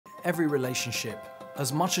every relationship,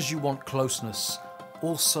 as much as you want closeness,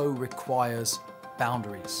 also requires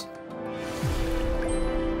boundaries.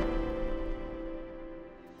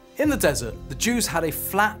 In the desert, the Jews had a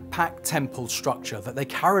flat-packed temple structure that they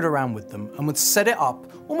carried around with them and would set it up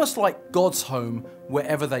almost like God's home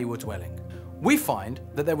wherever they were dwelling. We find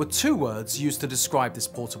that there were two words used to describe this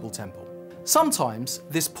portable temple. Sometimes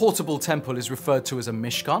this portable temple is referred to as a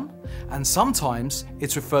Mishkan, and sometimes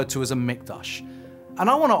it's referred to as a Mikdash. And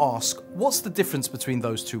I want to ask, what's the difference between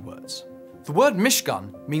those two words? The word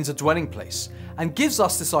Mishkan means a dwelling place and gives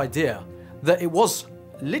us this idea that it was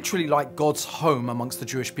literally like God's home amongst the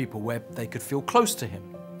Jewish people where they could feel close to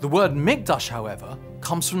him. The word Mikdash, however,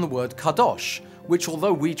 comes from the word Kadosh, which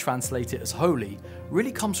although we translate it as holy,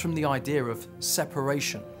 really comes from the idea of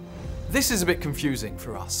separation. This is a bit confusing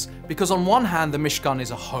for us because on one hand the Mishkan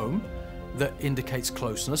is a home that indicates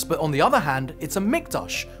closeness, but on the other hand it's a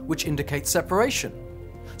Mikdash which indicates separation.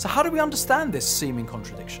 So how do we understand this seeming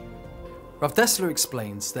contradiction? Rav Dessler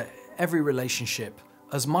explains that every relationship,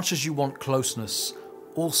 as much as you want closeness,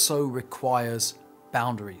 also requires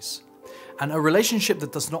boundaries. And a relationship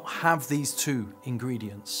that does not have these two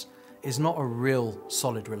ingredients is not a real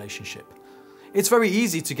solid relationship. It's very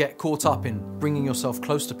easy to get caught up in bringing yourself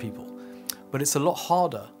close to people, but it's a lot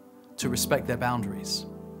harder to respect their boundaries.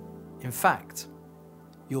 In fact,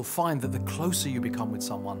 you'll find that the closer you become with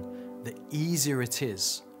someone, the easier it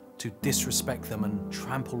is to disrespect them and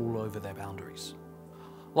trample all over their boundaries.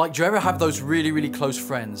 Like, do you ever have those really close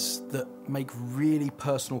friends that make really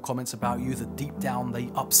personal comments about you that deep down they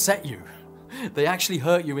upset you? They actually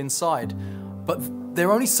hurt you inside, but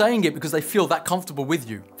they're only saying it because they feel that comfortable with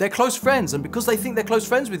you. They're close friends, and because they think they're close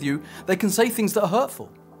friends with you, they can say things that are hurtful.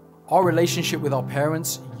 Our relationship with our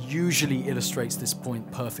parents usually illustrates this point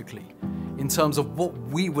perfectly, in terms of what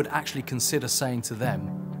we would actually consider saying to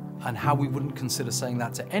them, and how we wouldn't consider saying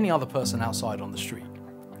that to any other person outside on the street.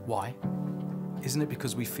 Why? Isn't it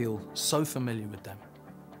because we feel so familiar with them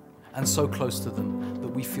and so close to them that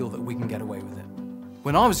we feel that we can get away with it?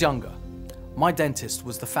 When I was younger, my dentist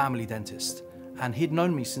was the family dentist, and he'd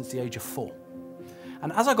known me since the age of 4.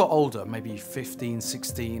 And as I got older, maybe 15,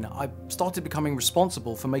 16, I started becoming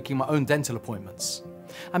responsible for making my own dental appointments.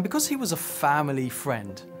 And because he was a family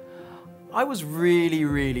friend, I was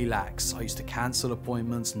really lax. I used to cancel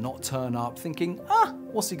appointments, not turn up, thinking,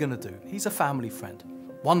 what's he gonna do? He's a family friend.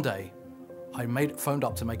 One day, I phoned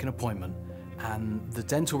up to make an appointment, and the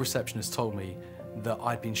dental receptionist told me that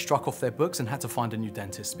I'd been struck off their books and had to find a new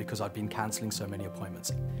dentist because I'd been cancelling so many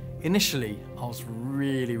appointments. Initially, I was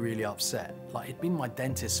really upset. Like, he'd been my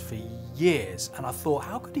dentist for years, and I thought,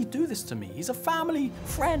 how could he do this to me? He's a family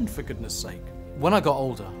friend, for goodness sake. When I got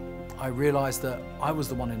older, I realized that I was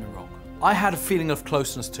the one in the wrong. I had a feeling of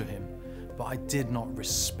closeness to him, but I did not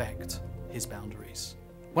respect his boundaries.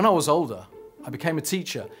 When I was older, I became a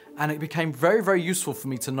teacher, and it became very useful for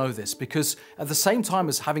me to know this, because at the same time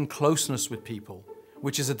as having closeness with people,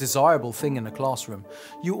 which is a desirable thing in a classroom,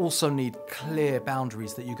 you also need clear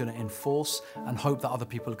boundaries that you're going to enforce and hope that other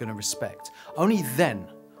people are going to respect. Only then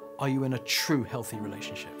are you in a true healthy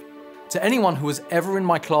relationship. To anyone who was ever in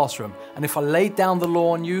my classroom, and if I laid down the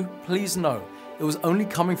law on you, please know it was only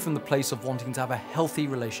coming from the place of wanting to have a healthy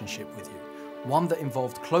relationship with you, one that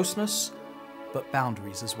involved closeness, but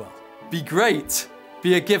boundaries as well. Be great,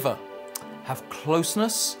 be a giver, have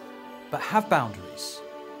closeness, but have boundaries.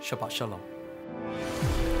 Shabbat Shalom.